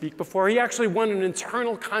see him speak before. He actually won an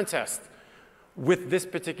internal contest with this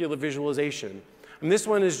particular visualization. And this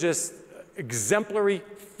one is just exemplary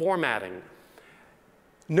formatting.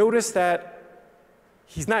 Notice that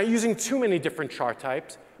he's not using too many different chart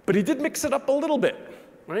types, but he did mix it up a little bit,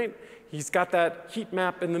 right? He's got that heat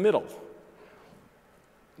map in the middle.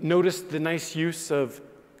 Notice the nice use of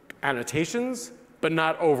annotations, but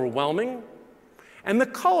not overwhelming. And the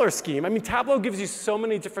color scheme. I mean, Tableau gives you so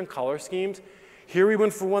many different color schemes. Here we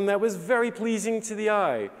went for one that was very pleasing to the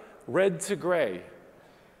eye. Red to gray.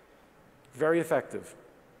 Very effective.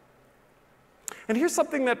 And here's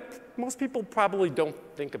something that most people probably don't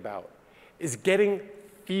think about, is getting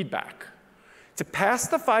feedback. To pass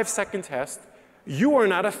the 5-second test, you are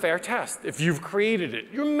not a fair test if you've created it.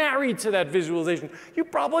 You're married to that visualization. You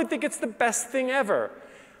probably think it's the best thing ever.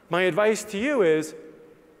 My advice to you is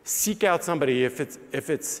seek out somebody. If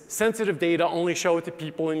it's sensitive data, only show it to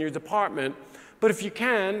people in your department. But if you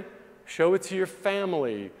can, show it to your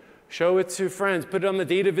family. Show it to friends. Put it on the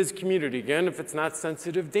data viz community, again, if it's not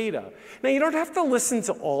sensitive data. Now, you don't have to listen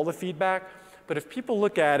to all the feedback, but if people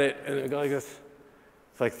look at it and they go like this,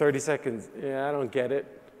 it's like 30 seconds, yeah, I don't get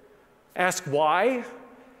it. Ask why,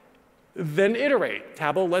 then iterate.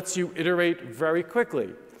 Tableau lets you iterate very quickly.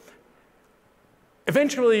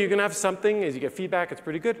 Eventually, you're going to have something, as you get feedback, it's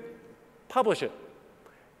pretty good, publish it.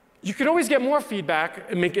 You can always get more feedback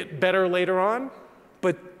and make it better later on,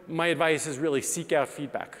 but my advice is really seek out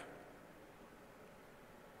feedback.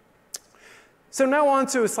 So now on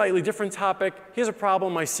to a slightly different topic. Here's a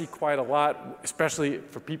problem I see quite a lot, especially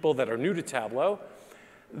for people that are new to Tableau.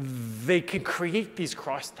 they can create these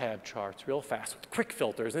crosstab charts real fast with quick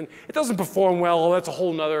filters. And it doesn't perform well, that's a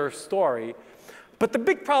whole nother story. But the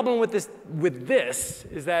big problem with this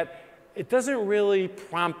is that it doesn't really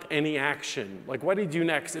prompt any action. Like, what do you do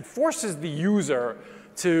next? It forces the user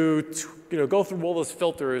to go through all those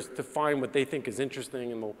filters to find what they think is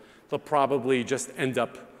interesting, and they'll probably just end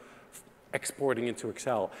up exporting into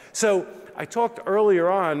Excel. So I talked earlier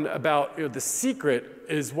on about the secret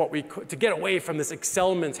is to get away from this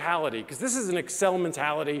Excel mentality, because this is an Excel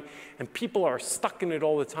mentality and people are stuck in it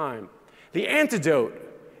all the time. The antidote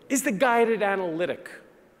is the guided analytic.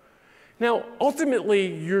 Now,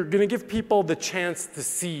 ultimately, you're going to give people the chance to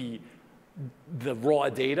see the raw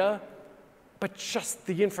data, but just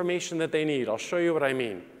the information that they need. I'll show you what I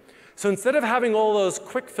mean. So instead of having all those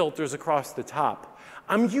quick filters across the top,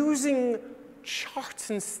 I'm using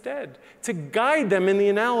charts instead to guide them in the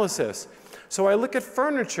analysis. So I look at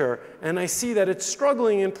furniture, and I see that it's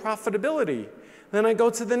struggling in profitability. Then I go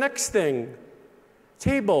to the next thing,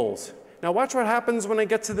 tables. Now watch what happens when I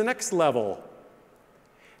get to the next level.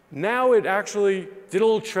 Now it actually did a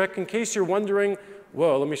little trick. In case you're wondering,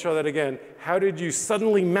 whoa, let me show that again. How did you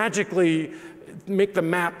suddenly magically make the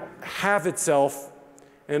map have itself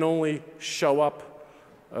and only show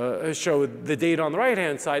the data on the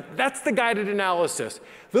right-hand side? That's the guided analysis.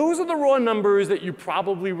 Those are the raw numbers that you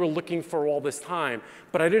probably were looking for all this time,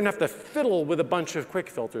 but I didn't have to fiddle with a bunch of quick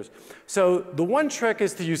filters. So the one trick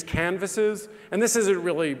is to use canvases, and this isn't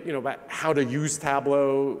really about how to use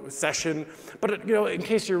Tableau session, but in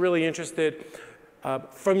case you're really interested,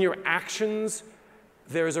 from your actions,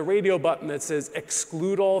 there's a radio button that says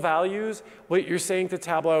exclude all values. What you're saying to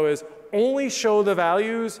Tableau is only show the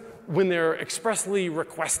values when they're expressly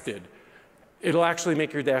requested. It'll actually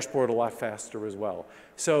make your dashboard a lot faster as well.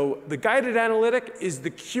 So the guided analytic is the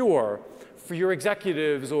cure for your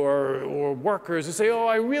executives or workers who say, oh,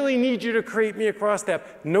 I really need you to create me a crosstab.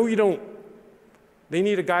 No, you don't. They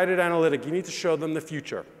need a guided analytic. You need to show them the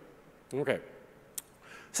future. Okay.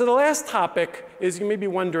 So the last topic is, you may be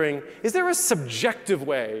wondering, is there a subjective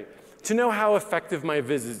way to know how effective my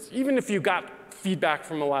visit is, even if you got feedback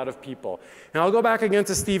from a lot of people? And I'll go back again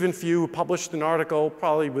to Stephen Few, who published an article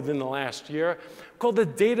probably within the last year called the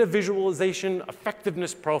Data Visualization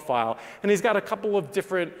Effectiveness Profile. And he's got a couple of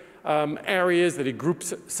different areas that he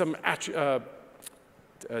groups some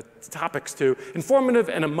topics to. Informative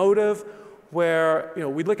and emotive, where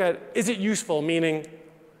we look at, is it useful, meaning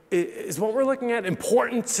is what we're looking at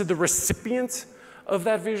important to the recipient of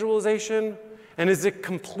that visualization? And is it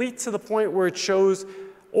complete to the point where it shows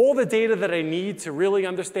all the data that I need to really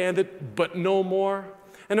understand it, but no more?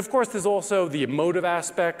 And of course, there's also the emotive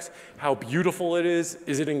aspects, how beautiful it is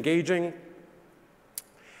it engaging?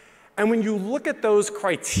 And when you look at those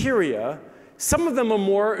criteria, some of them are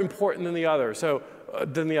more important than the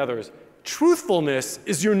others. Truthfulness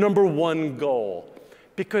is your #1 goal.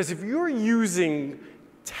 Because if you're using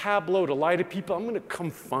Tableau to lie to people, I'm going to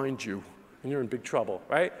come find you, and you're in big trouble,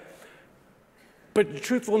 right? But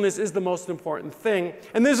truthfulness is the most important thing.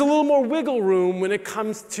 And there's a little more wiggle room when it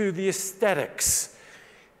comes to the aesthetics.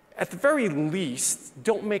 At the very least,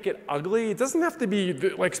 don't make it ugly. It doesn't have to be,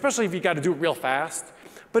 like, especially if you got to do it real fast,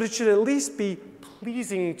 but it should at least be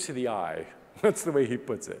pleasing to the eye. That's the way he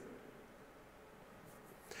puts it.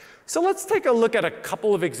 So let's take a look at a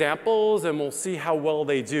couple of examples, and we'll see how well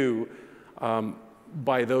they do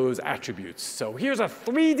by those attributes. So here's a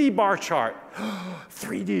 3D bar chart.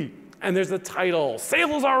 3D. And there's the title,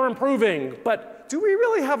 Sales Are Improving. But do we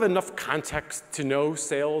really have enough context to know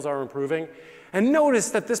sales are improving? And notice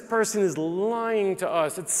that this person is lying to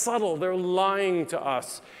us. It's subtle. They're lying to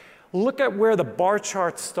us. Look at where the bar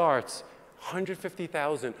chart starts.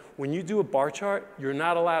 150,000. When you do a bar chart, you're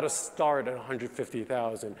not allowed to start at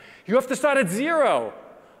 150,000. You have to start at 0.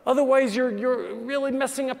 Otherwise, you're really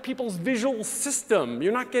messing up people's visual system.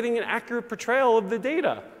 You're not getting an accurate portrayal of the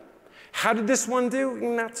data. How did this one do?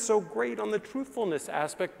 Not so great on the truthfulness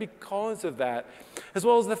aspect because of that, as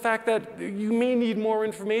well as the fact that you may need more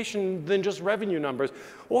information than just revenue numbers.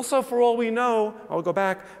 Also, for all we know, I'll go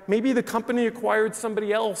back, maybe the company acquired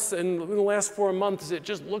somebody else, and in the last 4 months, it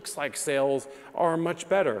just looks like sales are much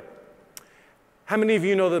better. How many of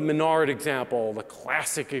you know the Menard example, the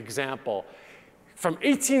classic example? From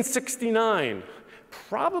 1869,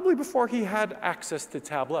 probably before he had access to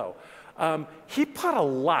Tableau. He put a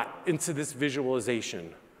lot into this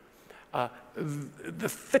visualization. The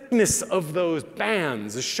thickness of those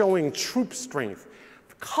bands is showing troop strength.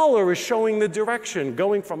 The color is showing the direction,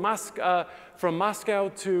 going from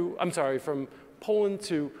Poland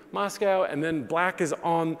to Moscow, and then black is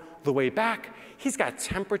on the way back. He's got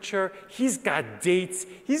temperature, he's got dates,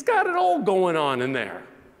 he's got it all going on in there.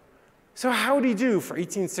 So how'd he do for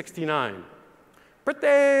 1869?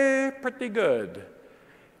 Pretty good.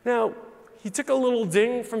 Now, he took a little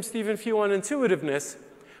ding from Stephen Few on intuitiveness,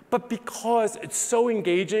 but because it's so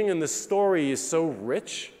engaging and the story is so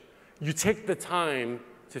rich, you take the time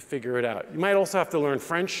to figure it out. You might also have to learn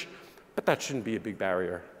French, but that shouldn't be a big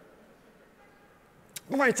barrier.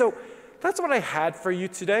 All right, so that's what I had for you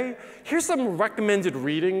today. Here's some recommended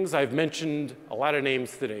readings. I've mentioned a lot of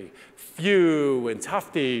names today, Few and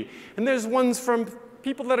Tufte, and there's ones from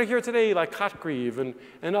people that are here today like Cotgreave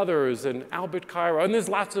and others, and Albert Cairo, and there's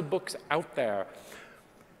lots of books out there.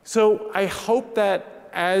 So I hope that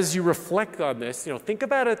as you reflect on this, think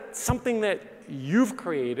about it, something that you've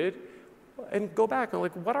created, and go back and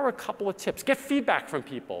what are a couple of tips? Get feedback from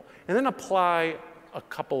people, and then apply a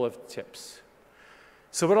couple of tips.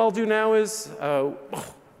 So what I'll do now is, I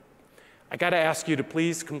got to ask you to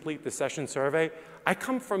please complete the session survey. I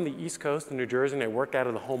come from the East Coast in New Jersey, and I work out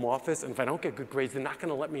of the home office, and if I don't get good grades, they're not going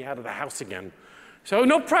to let me out of the house again. So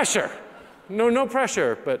no pressure. No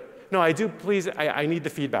pressure, but no, I do, please, I need the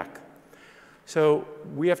feedback. So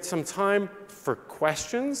we have some time for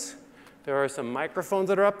questions. There are some microphones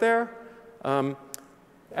that are up there.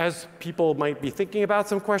 As people might be thinking about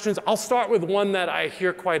some questions, I'll start with one that I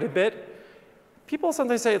hear quite a bit. People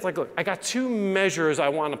sometimes say, it's like, look, I got two measures I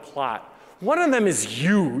want to plot. One of them is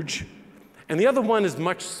huge, and the other one is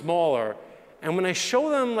much smaller. And when I show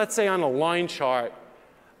them, let's say on a line chart,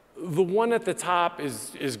 the one at the top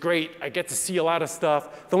is great. I get to see a lot of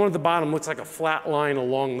stuff. The one at the bottom looks like a flat line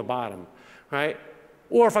along the bottom, right?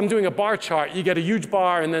 Or if I'm doing a bar chart, you get a huge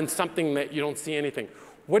bar and then something that you don't see anything.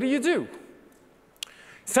 What do?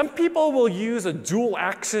 Some people will use a dual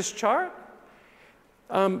axis chart.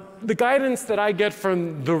 The guidance that I get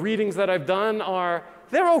from the readings that I've done are,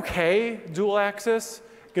 they're okay, dual axis.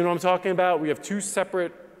 You know what I'm talking about? We have two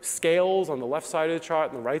separate scales on the left side of the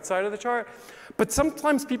chart and the right side of the chart. But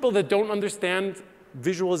sometimes people that don't understand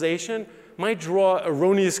visualization might draw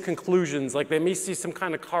erroneous conclusions, like they may see some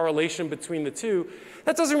kind of correlation between the two.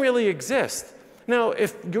 That doesn't really exist. Now,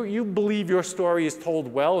 if you believe your story is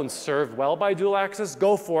told well and served well by dual axis,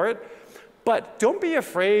 go for it. But don't be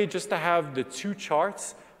afraid just to have the two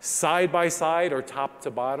charts side by side or top to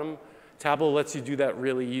bottom. Tableau lets you do that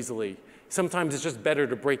really easily. Sometimes it's just better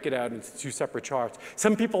to break it out into two separate charts.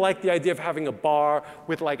 Some people like the idea of having a bar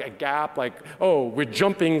with like a gap, like, oh, we're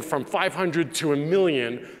jumping from 500 to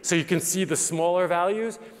 1,000,000, so you can see the smaller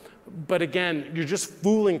values. But again, you're just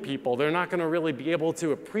fooling people. They're not going to really be able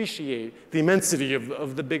to appreciate the immensity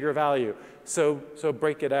of the bigger value. So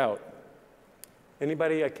break it out.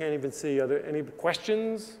 Anybody? I can't even see. Are there any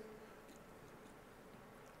questions?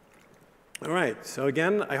 All right. So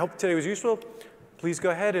again, I hope today was useful. Please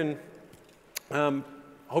go ahead and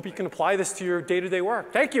hope you can apply this to your day-to-day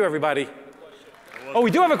work. Thank you, everybody. Oh,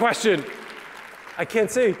 we do have a question. I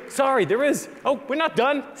can't see. Sorry, there is. Oh, we're not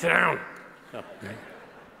done. Sit down. No.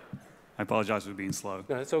 I apologize for being slow.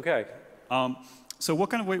 No, it's OK. So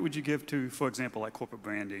what kind of weight would you give to, for example, like corporate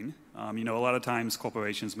branding? A lot of times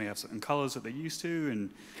corporations may have certain colors that they're used to,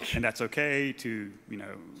 and that's OK to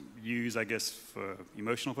use, I guess, for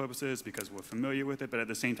emotional purposes because we're familiar with it. But at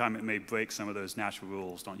the same time, it may break some of those natural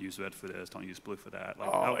rules. Don't use red for this. Don't use blue for that.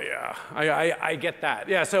 Yeah, I get that.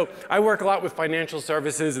 Yeah, so I work a lot with financial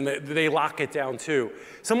services, and they lock it down too.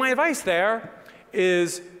 So my advice there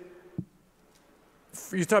is,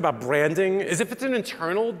 you talk about branding, is if it's an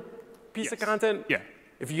internal piece of content,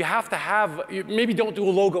 if you have to have, maybe don't do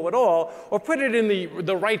a logo at all, or put it in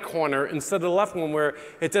the right corner instead of the left one where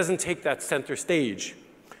it doesn't take that center stage.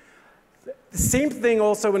 The same thing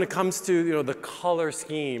also when it comes to the color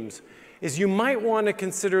schemes, is you might want to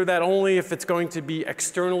consider that only if it's going to be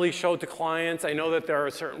externally showed to clients. I know that there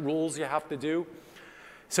are certain rules you have to do.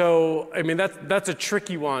 So, I mean, that's a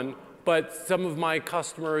tricky one. But some of my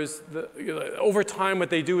customers, over time, what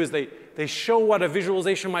they do is they show what a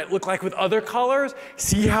visualization might look like with other colors,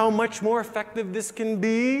 see how much more effective this can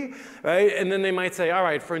be, right? And then they might say, all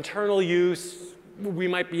right, for internal use, we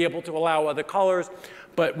might be able to allow other colors.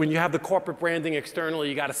 But when you have the corporate branding externally,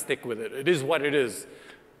 you got to stick with it. It is what it is.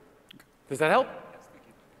 Does that help? Yes,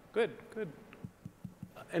 thank you. Good.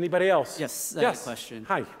 Anybody else? Yes, I have a question.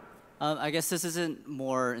 Hi. I guess this isn't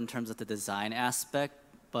more in terms of the design aspect,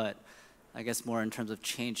 but I guess more in terms of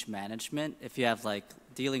change management. If you have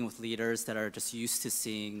dealing with leaders that are just used to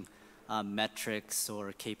seeing metrics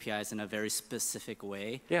or KPIs in a very specific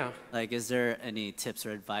way. Yeah. Is there any tips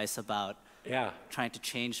or advice about trying to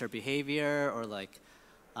change their behavior, or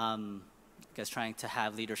I guess trying to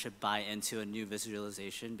have leadership buy into a new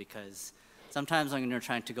visualization? Because sometimes when you're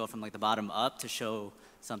trying to go from the bottom up to show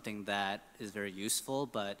something that is very useful,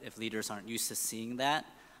 but if leaders aren't used to seeing that,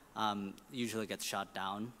 usually gets shot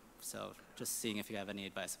down. So just seeing if you have any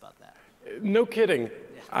advice about that. No kidding.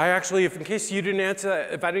 I actually, if in case you didn't answer,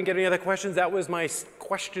 if I didn't get any other questions, that was my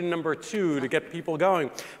question number 2 to get people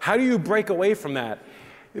going. How do you break away from that?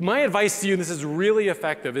 My advice to you, and this is really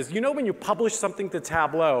effective, is you know when you publish something to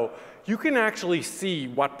Tableau, you can actually see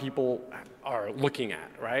what people are looking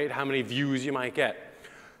at, right? How many views you might get.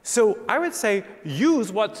 So I would say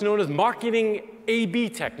use what's known as marketing A/B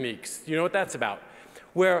techniques. You know what that's about?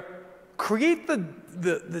 Where create the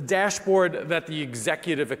dashboard that the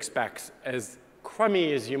executive expects, as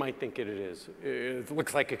crummy as you might think it is. It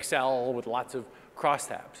looks like Excel with lots of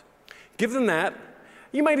crosstabs. Give them that.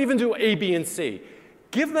 You might even do A, B, and C.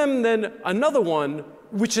 Give them then another one,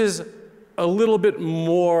 which is a little bit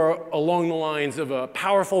more along the lines of a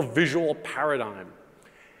powerful visual paradigm.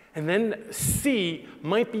 And then C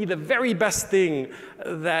might be the very best thing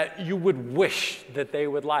that you would wish that they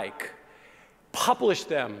would like. Publish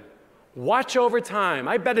them. Watch over time.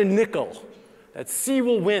 I bet a nickel that C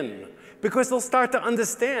will win, because they'll start to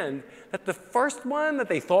understand that the first one that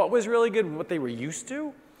they thought was really good, what they were used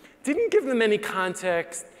to, didn't give them any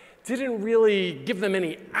context, didn't really give them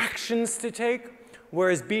any actions to take,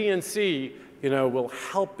 whereas B and C, will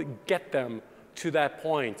help get them to that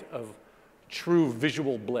point of true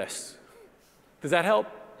visual bliss. Does that help?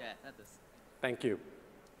 Yeah, that does. Thank you.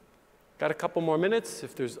 Got a couple more minutes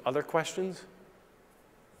if there's other questions.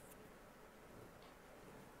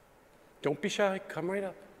 Don't be shy, come right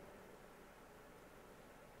up.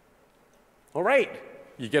 All right,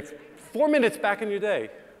 you get 4 minutes back in your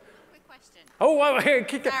day. Quick question. Oh, well, here,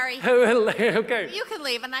 Sorry. Okay. You can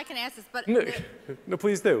leave and I can ask this, but No,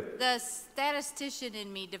 please do. the statistician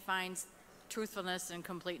in me defines truthfulness and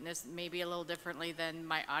completeness maybe a little differently than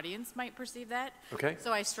my audience might perceive that. Okay.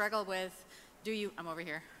 So I struggle with, I'm over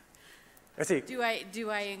here. I see. Do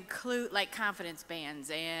I include like confidence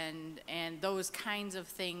bands and those kinds of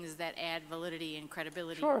things that add validity and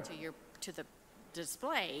credibility Sure. to the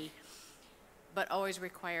display, but always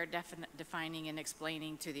require defining and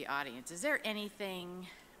explaining to the audience? Is there anything?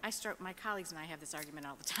 My colleagues and I have this argument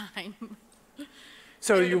all the time.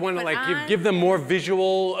 So you want to give them more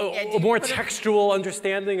visual, Yeah, more put a- textual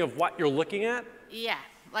understanding of what you're looking at? Yeah,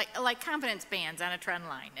 like confidence bands on a trend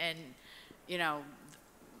line, and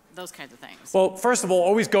those kinds of things. Well, first of all,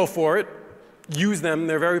 always go for it. Use them,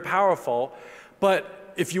 they're very powerful.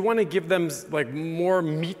 But if you want to give them more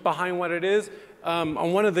meat behind what it is,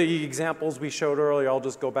 on one of the examples we showed earlier, I'll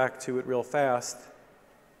just go back to it real fast.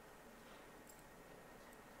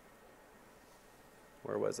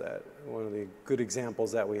 Where was that? One of the good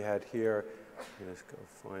examples that we had here. Let's go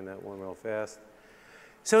find that one real fast.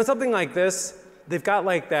 So in something like this, they've got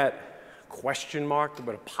that question mark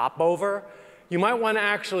with a popover. You might want to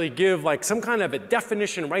actually give some kind of a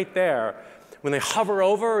definition right there. When they hover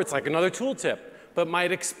over, it's like another tooltip, but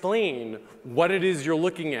might explain what it is you're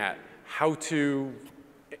looking at, how to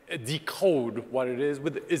decode what it is.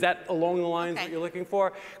 Is that along the lines that you're looking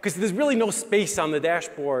for? Because there's really no space on the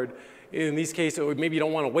dashboard. In these cases, or maybe you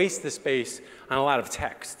don't want to waste the space on a lot of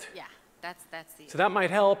text. Yeah, that's the. So that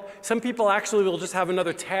might help. Some people actually will just have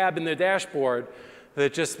another tab in their dashboard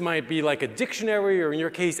that just might be like a dictionary, or in your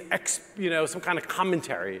case, some kind of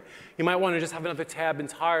commentary. You might want to just have another tab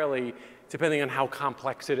entirely, depending on how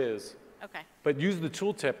complex it is. Okay. But use the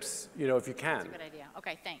tooltips, if you can. That's a good idea.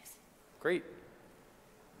 Okay, thanks. Great.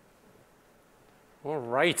 All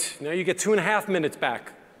right, now you get 2.5 minutes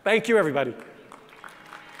back. Thank you, everybody.